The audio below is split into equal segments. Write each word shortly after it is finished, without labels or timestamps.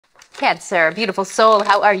Cancer, beautiful soul,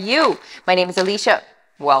 how are you? My name is Alicia.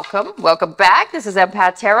 Welcome back. This is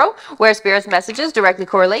Empath Tarot, where Spirit's messages directly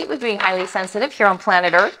correlate with being highly sensitive here on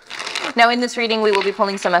planet Earth. Now, in this reading, we will be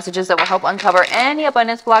pulling some messages that will help uncover any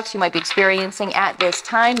abundance blocks you might be experiencing at this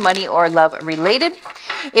time, money or love related.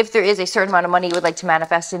 If there is a certain amount of money you would like to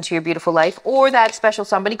manifest into your beautiful life, or that special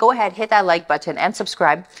somebody, go ahead, hit that like button and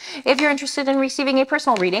subscribe. If you're interested in receiving a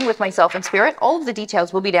personal reading with myself and Spirit, all of the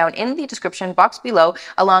details will be down in the description box below,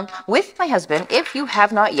 along with my husband. If you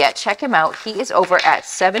have not yet, check him out. He is over at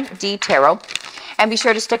 7D Tarot. And be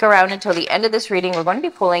sure to stick around until the end of this reading. We're going to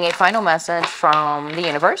be pulling a final message from the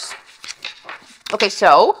universe. Okay,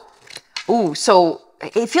 so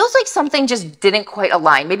it feels like something just didn't quite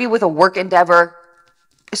align. Maybe with a work endeavor,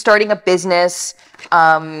 starting a business.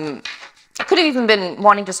 It could have even been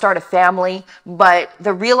wanting to start a family, but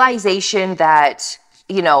the realization that,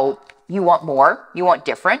 you know, you want more, you want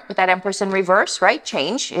different with that Empress in reverse, right?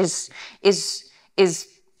 Change is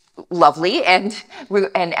lovely and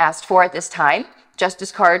asked for at this time.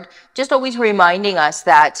 Justice card, just always reminding us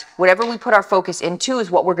that whatever we put our focus into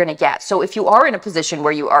is what we're going to get. So if you are in a position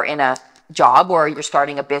where you are in a job or you're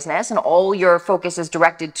starting a business and all your focus is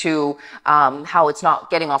directed to how it's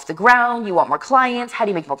not getting off the ground, you want more clients, how do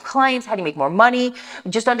you make more clients, how do you make more money,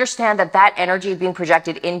 just understand that that energy being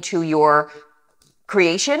projected into your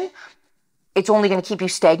creation, it's only going to keep you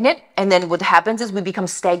stagnant. And then what happens is we become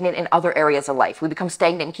stagnant in other areas of life. We become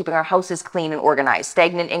stagnant in keeping our houses clean and organized,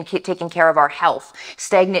 stagnant in taking care of our health,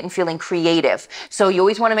 stagnant in feeling creative. So you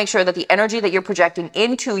always want to make sure that the energy that you're projecting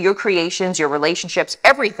into your creations, your relationships,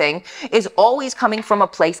 everything is always coming from a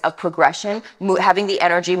place of progression, having the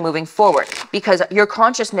energy moving forward, because your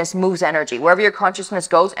consciousness moves energy. Wherever your consciousness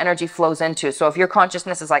goes, energy flows into. So if your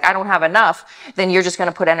consciousness is like, I don't have enough, then you're just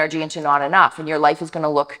going to put energy into not enough. And your life is going to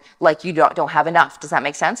look like you don't have enough. Does that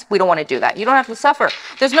make sense? We don't want to do that. You don't have to suffer.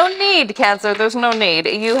 There's no need, Cancer. There's no need.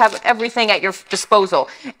 You have everything at your disposal.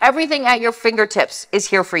 Everything at your fingertips is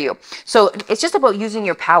here for you. So it's just about using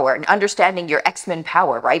your power and understanding your X-Men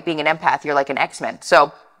power, right? Being an empath, you're like an X-Men.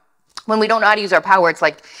 So when we don't know how to use our power, it's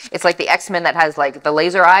like the X-Men that has like the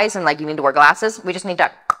laser eyes and like you need to wear glasses. We just need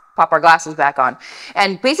to pop our glasses back on.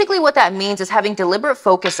 And basically what that means is having deliberate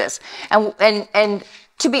focuses. And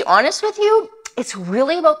to be honest with you, it's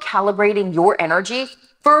really about calibrating your energy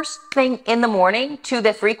first thing in the morning to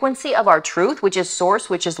the frequency of our truth, which is source,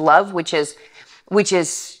 which is love, which is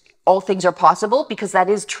all things are possible, because that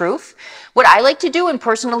is truth. What I like to do, and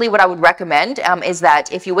personally what I would recommend, is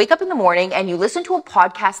that if you wake up in the morning and you listen to a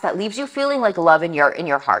podcast that leaves you feeling like love in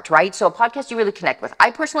your heart, right? So a podcast you really connect with.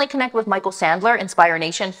 I personally connect with Michael Sandler, Inspire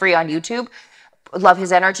Nation, free on YouTube. Love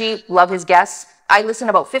his energy, love his guests. I listen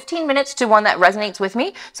about 15 minutes to one that resonates with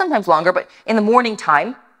me, sometimes longer, but in the morning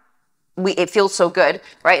time, it feels so good,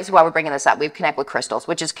 right? This is why we're bringing this up. We connect with crystals,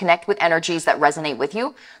 which is connect with energies that resonate with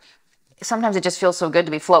you. Sometimes it just feels so good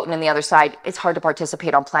to be floating in the other side. It's hard to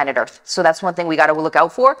participate on planet Earth. So that's one thing we got to look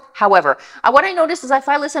out for. However, what I notice is if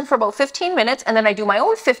I listen for about 15 minutes and then I do my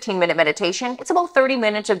own 15-minute meditation, it's about 30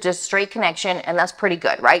 minutes of just straight connection, and that's pretty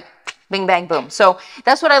good, right? Bing, bang, boom. So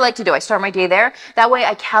that's what I like to do. I start my day there. That way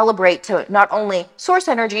I calibrate to not only source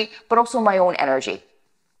energy, but also my own energy.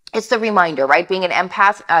 It's the reminder, right? Being an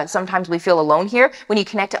empath, sometimes we feel alone here. When you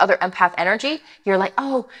connect to other empath energy, you're like,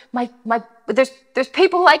 oh, there's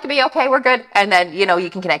people like me. Okay, we're good. And then, you know, you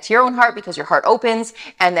can connect to your own heart because your heart opens,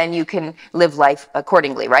 and then you can live life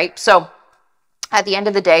accordingly, right? So at the end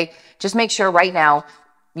of the day, just make sure right now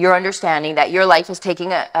you're understanding that your life is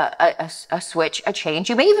taking a switch, a change.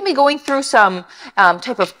 You may even be going through some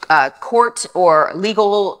type of court or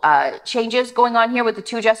legal changes going on here with the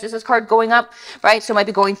Two Justices card going up, right? So might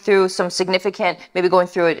be going through some significant, maybe going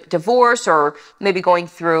through a divorce, or maybe going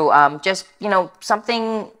through just, you know,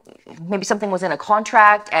 something, maybe something was in a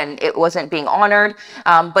contract and it wasn't being honored.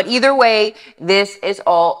 But either way, this is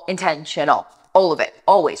all intentional. All of it,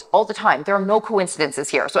 always, all the time. There are no coincidences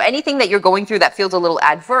here. So anything that you're going through that feels a little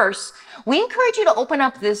adverse, we encourage you to open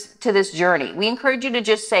up to this journey. We encourage you to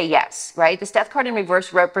just say yes, right? The Death card in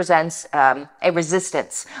reverse represents a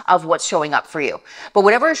resistance of what's showing up for you. But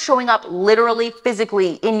whatever is showing up literally,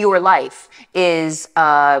 physically in your life is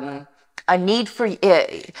a need for,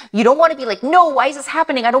 you don't want to be like, no, why is this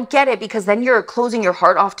happening? I don't get it, because then you're closing your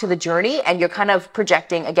heart off to the journey and you're kind of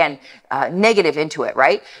projecting, again, negative into it,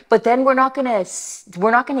 right? But then we're not going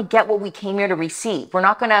to get what we came here to receive. We're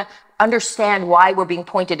not going to understand why we're being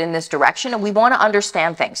pointed in this direction. And we want to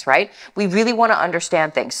understand things, right? We really want to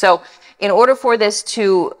understand things. So in order for this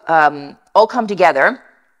to all come together,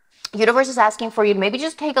 universe is asking for you to maybe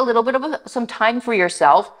just take a little bit of some time for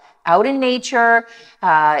yourself out in nature.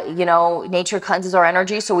 You know, nature cleanses our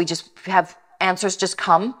energy. So we just have answers just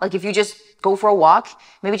come. Like if you just go for a walk,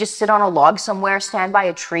 maybe just sit on a log somewhere, stand by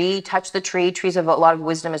a tree, touch the tree. Trees have a lot of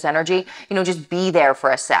wisdom as energy. Just be there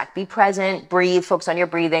for a sec. Be present, breathe, focus on your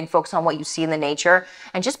breathing, focus on what you see in the nature,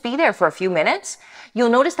 and just be there for a few minutes. You'll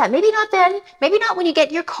notice that maybe not then, maybe not when you get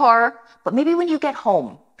in your car, but maybe when you get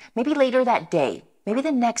home, maybe later that day, maybe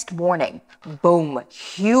the next morning, boom,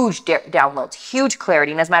 huge downloads, huge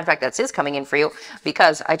clarity. And as a matter of fact, is coming in for you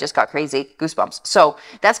because I just got crazy goosebumps. So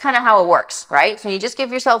that's kind of how it works, right? So you just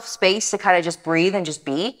give yourself space to kind of just breathe and just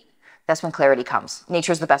be. That's when clarity comes.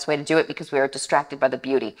 Nature is the best way to do it because we are distracted by the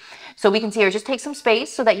beauty. So we can see here, just take some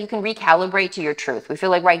space so that you can recalibrate to your truth. We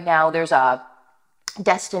feel like right now there's a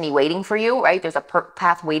destiny waiting for you, right? There's a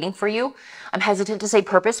path waiting for you. I'm hesitant to say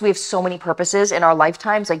purpose. We have so many purposes in our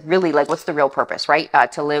lifetimes. Like really, like what's the real purpose, right?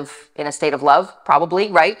 To live in a state of love, probably,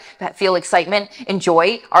 right? Feel excitement,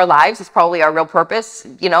 enjoy our lives. It's probably our real purpose.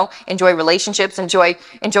 Enjoy relationships, enjoy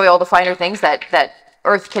all the finer things that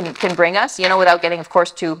Earth can bring us, without getting, of course,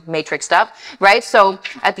 too matrixed up, right? So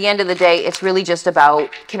at the end of the day, it's really just about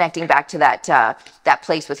connecting back to that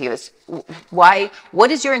place with you. What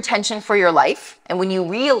is your intention for your life? And when you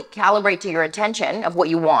recalibrate to your intention of what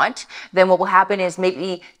you want, then what will happen is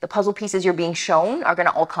maybe the puzzle pieces you're being shown are going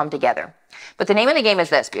to all come together. But the name of the game is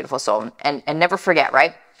this, beautiful soul, and never forget,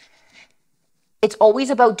 right? It's always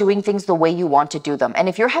about doing things the way you want to do them. And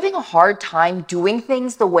if you're having a hard time doing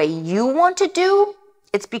things the way you want to do,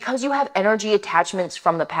 it's because you have energy attachments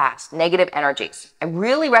from the past, negative energies. I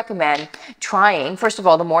really recommend trying, first of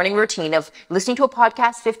all, the morning routine of listening to a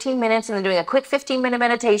podcast, 15 minutes, and then doing a quick 15-minute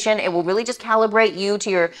meditation. It will really just calibrate you to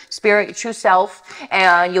your spirit, your true self,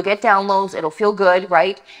 and you'll get downloads. It'll feel good,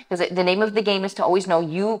 right? Because the name of the game is to always know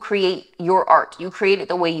you create your art. You create it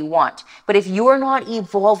the way you want. But if you're not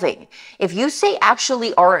evolving, if you say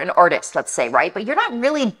actually are an artist, let's say, right? But you're not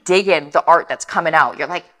really digging the art that's coming out. You're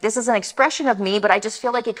like, this is an expression of me, but I just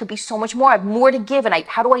feel like it could be so much more. I have more to give, and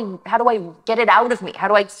how do I get it out of me? How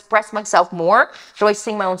do I express myself more? How do I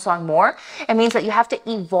sing my own song more? It means that you have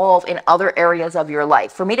to evolve in other areas of your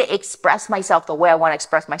life. For me to express myself the way I want to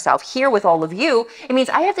express myself here with all of you, it means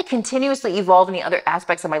I have to continuously evolve in the other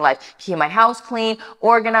aspects of my life. Keep my house clean,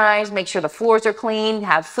 organize, make sure the floors are clean,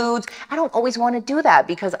 have foods. I don't always want to do that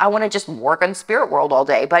because I want to just work on spirit world all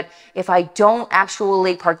day. But if I don't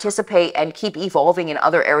actually participate and keep evolving in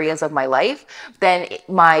other areas of my life, then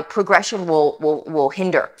my progression will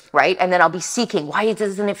hinder, right? And then I'll be seeking. Why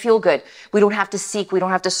doesn't it feel good? We don't have to seek. We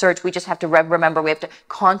don't have to search. We just have to remember we have to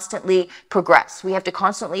constantly progress. We have to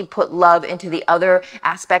constantly put love into the other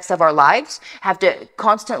aspects of our lives, have to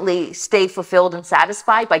constantly stay fulfilled and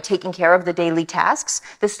satisfied by taking care of the daily tasks.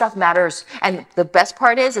 This stuff matters. And the best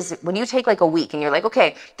part is when you take like a week and you're like,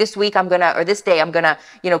 okay, this week or this day I'm gonna,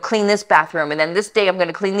 clean this bathroom, and then this day I'm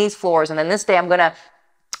gonna clean these floors, and then this day I'm gonna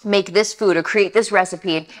make this food or create this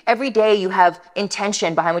recipe. And every day you have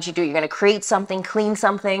intention behind what you do. You're going to create something, clean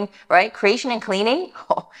something, right? Creation and cleaning.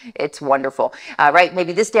 Oh, it's wonderful. Right.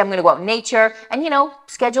 Maybe this day I'm going to go out in nature and,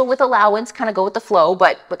 schedule with allowance, kind of go with the flow,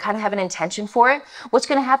 but kind of have an intention for it. What's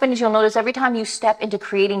going to happen is you'll notice every time you step into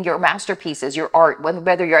creating your masterpieces, your art,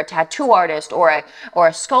 whether you're a tattoo artist or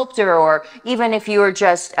a sculptor, or even if you're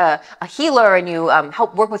just a healer and you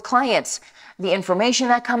help work with clients, the information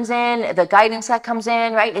that comes in, the guidance that comes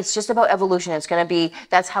in, right? It's just about evolution.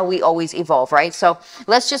 That's how we always evolve, right? So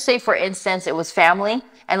let's just say, for instance, it was family.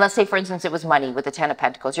 And let's say, for instance, it was money with the 10 of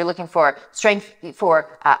Pentacles. You're looking for strength,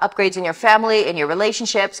 for upgrades in your family, in your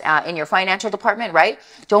relationships, in your financial department, right?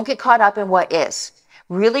 Don't get caught up in what is.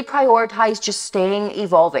 Really prioritize just staying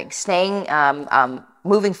evolving, staying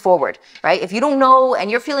moving forward, right? If you don't know and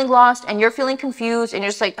you're feeling lost and you're feeling confused and you're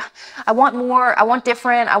just like, I want more, I want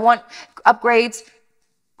different, I want upgrades,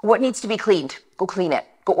 what needs to be cleaned? Go clean it.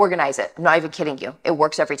 Go organize it. I'm not even kidding you. It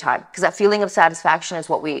works every time, because that feeling of satisfaction is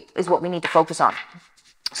what we need to focus on.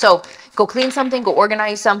 So go clean something, go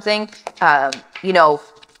organize something,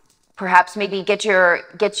 perhaps maybe get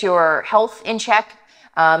your health in check.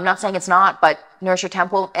 I'm not saying it's not, but nourish your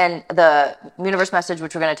temple. And the universe message,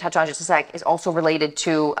 which we're going to touch on just a sec, is also related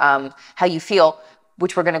to how you feel,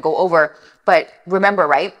 which we're going to go over. But remember,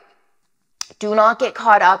 right? Do not get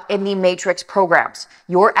caught up in the matrix programs.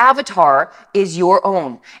 Your avatar is your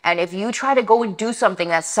own. And if you try to go and do something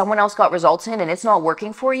that someone else got results in and it's not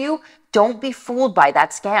working for you, don't be fooled by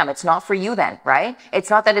that scam. It's not for you then, right? It's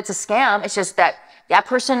not that it's a scam. It's just that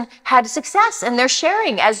person had success and they're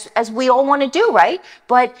sharing as we all want to do, right?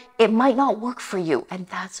 But it might not work for you, and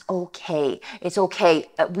that's okay. It's okay.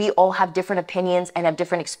 We all have different opinions and have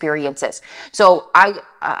different experiences. So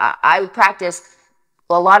I practice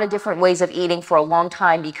a lot of different ways of eating for a long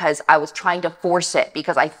time because I was trying to force it,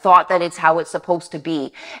 because I thought that it's how it's supposed to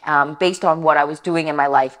be, based on what I was doing in my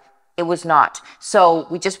life. It was not. So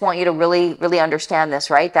we just want you to really, really understand this,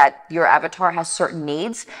 right? That your avatar has certain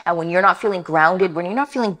needs. And when you're not feeling grounded, when you're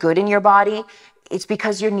not feeling good in your body, it's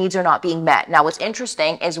because your needs are not being met. Now, what's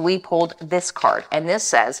interesting is we pulled this card, and this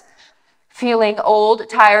says, feeling old,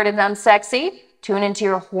 tired, and unsexy? Tune into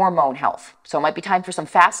your hormone health. So it might be time for some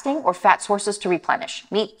fasting or fat sources to replenish.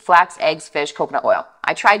 Meat, flax, eggs, fish, coconut oil.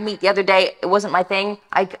 I tried meat the other day. It wasn't my thing.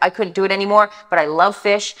 I couldn't do it anymore, but I love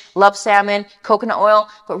fish, love salmon, coconut oil.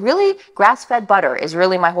 But really, grass-fed butter is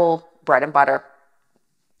really my whole bread and butter.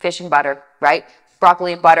 Fish and butter, right?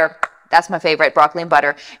 Broccoli and butter. That's my favorite, broccoli and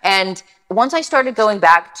butter. And once I started going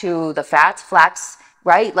back to the fats, flax,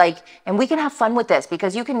 right? Like, and we can have fun with this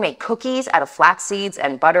because you can make cookies out of flax seeds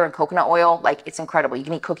and butter and coconut oil. Like, it's incredible. You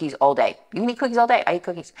can eat cookies all day. You can eat cookies all day. I eat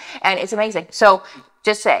cookies. And it's amazing. So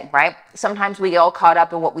just saying, right? Sometimes we get all caught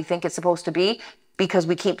up in what we think it's supposed to be because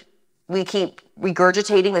we keep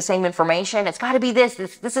regurgitating the same information. It's got to be this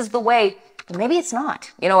is the way. But maybe it's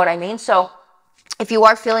not. You know what I mean? So if you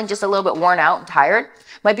are feeling just a little bit worn out and tired,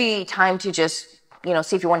 might be time to just,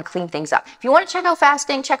 see if you want to clean things up. If you want to check out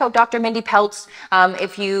fasting, check out Dr. Mindy Peltz.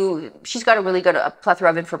 She's got a really good plethora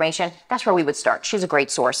of information. That's where we would start. She's a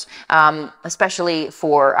great source, especially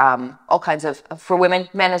for all kinds of, for women,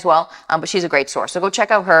 men as well. But she's a great source. So go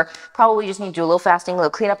check out her. Probably just need to do a little fasting, a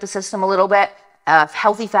little clean up the system a little bit.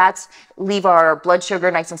 Healthy fats leave our blood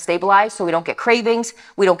sugar nice and stabilized so we don't get cravings,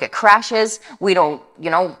 we don't get crashes, we don't,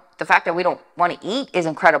 the fact that we don't want to eat is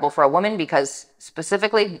incredible for a woman, because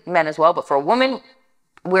specifically men as well, but for a woman,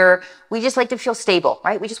 we just like to feel stable,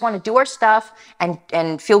 right? We just want to do our stuff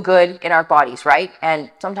and feel good in our bodies, right?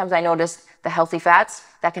 And sometimes I notice the healthy fats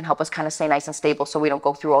that can help us kind of stay nice and stable so we don't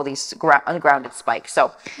go through all these ungrounded spikes.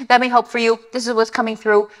 So that may help for you. This is what's coming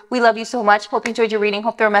through. We love you so much. Hope you enjoyed your reading.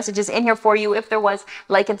 Hope there are messages in here for you. If there was,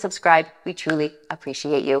 like and subscribe. We truly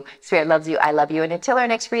appreciate you. Spirit loves you. I love you. And until our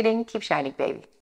next reading, keep shining, baby.